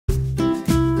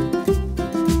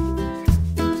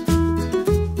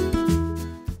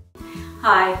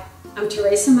Hi, I'm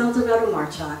Teresa Maldonado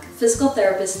Marchok, physical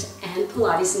therapist and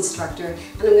Pilates instructor,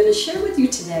 and I'm going to share with you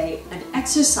today an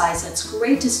exercise that's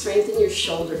great to strengthen your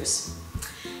shoulders.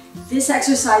 This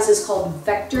exercise is called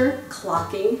vector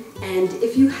clocking, and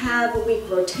if you have weak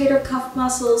rotator cuff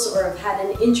muscles or have had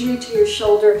an injury to your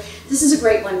shoulder, this is a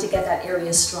great one to get that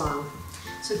area strong.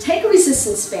 So take a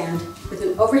resistance band with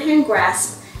an overhand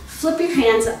grasp, flip your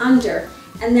hands under,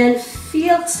 and then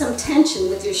feel some tension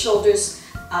with your shoulders,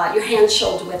 your hands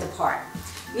shoulder width apart.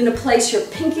 You're going to place your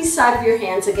pinky side of your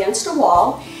hands against a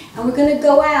wall, and we're going to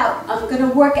go out. I'm going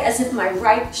to work as if my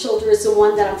right shoulder is the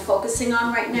one that I'm focusing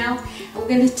on right now, and we're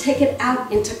going to take it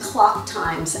out into clock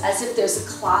times, as if there's a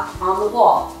clock on the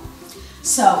wall.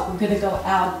 So we're going to go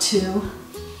out to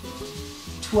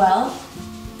 12,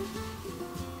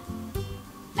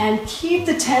 and keep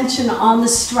the tension on the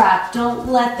strap. Don't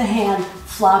let the hand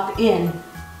flop in.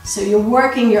 So you're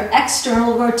working your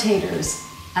external rotators.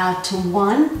 Out to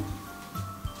 1,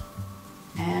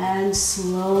 and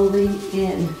slowly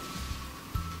in,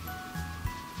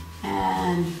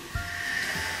 and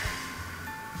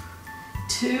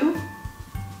 2,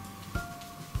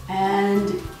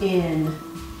 and in.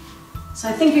 So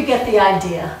I think you get the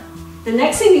idea. The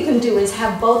next thing you can do is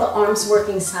have both arms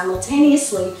working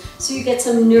simultaneously so you get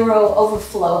some neuro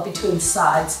overflow between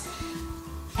sides.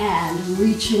 And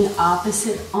reaching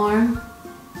opposite arm,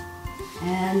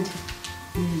 and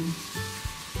in,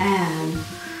 and.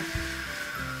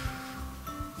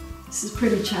 This is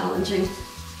pretty challenging.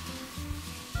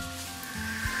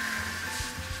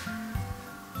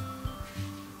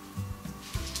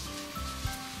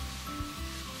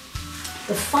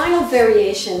 The final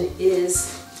variation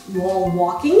is wall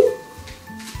walking.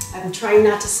 I'm trying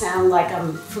not to sound like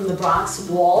I'm from the Bronx,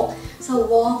 wall. So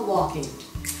wall walking.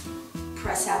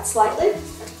 Press out slightly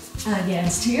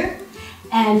against here.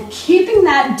 And keeping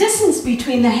that distance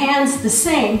between the hands the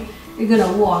same, you're going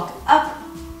to walk up,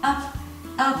 up,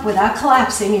 up without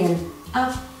collapsing in.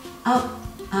 Up, up,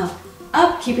 up,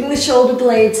 up, keeping the shoulder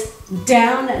blades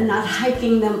down and not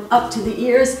hiking them up to the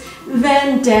ears.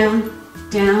 Then down,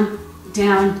 down,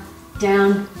 down,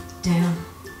 down, down,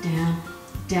 down,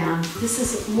 down. This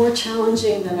is more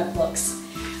challenging than it looks.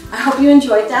 I hope you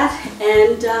enjoyed that,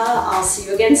 and I'll see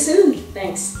you again soon.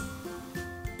 Thanks.